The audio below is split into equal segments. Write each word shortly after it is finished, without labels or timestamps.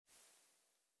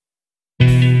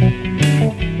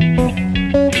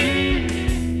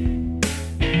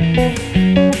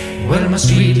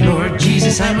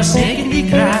Yes, I'm a snake in the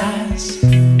grass.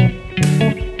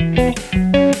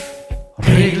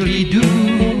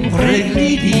 Wriggle-dee-doo,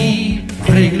 wriggle-dee-dee,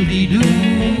 wriggle-dee-doo,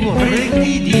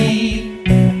 wriggle-dee-dee.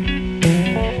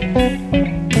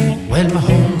 Well, my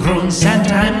homegrown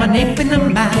Santa, I'm an ape in a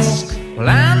mask. Well,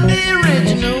 I'm the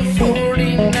original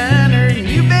 49er, and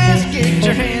you best get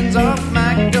your hands off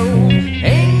my gold.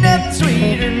 Ain't nothing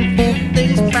sweeter and few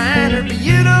things finer, but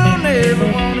you don't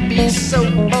ever want to be so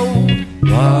bold.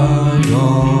 Ride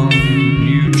on,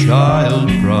 you child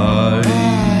bride.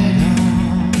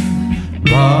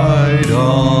 Ride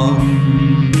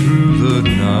on through the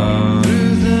night.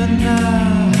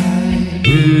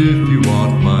 If you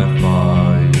want my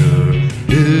fire,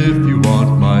 if you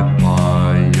want my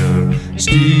fire,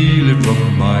 steal it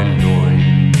from my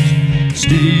loins,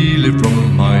 steal it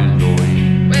from my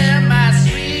loins. Well, my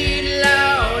sweet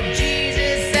Lord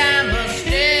Jesus, I'm a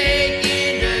snake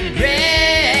in the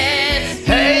grass.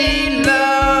 Hey,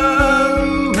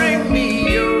 love, bring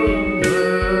me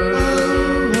over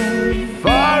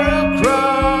far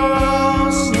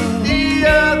across the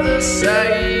other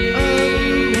side,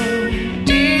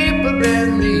 deeper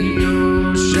than the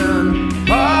ocean,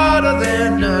 harder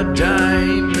than a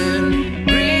diamond,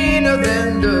 greener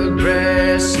than the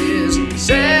grasses,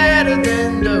 sadder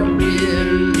than the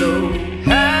willow.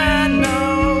 I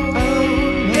know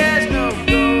there's no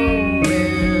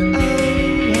going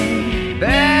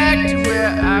back to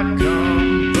where I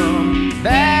come from,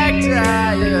 back to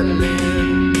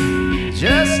Ireland,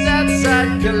 just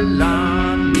outside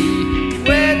Killarney,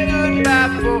 where goodbye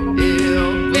for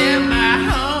ill. Where my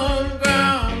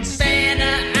homegrown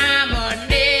Santa, I'm a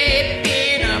nip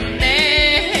in a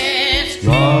mask.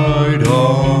 Ride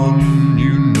on,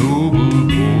 you noble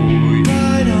boy.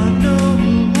 Ride on,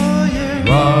 noble warrior.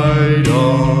 Ride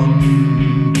on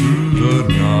through the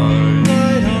night.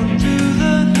 Ride on through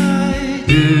the night.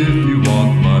 If you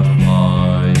want my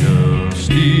fire,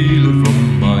 steal it from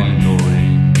my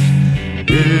loins.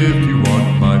 If you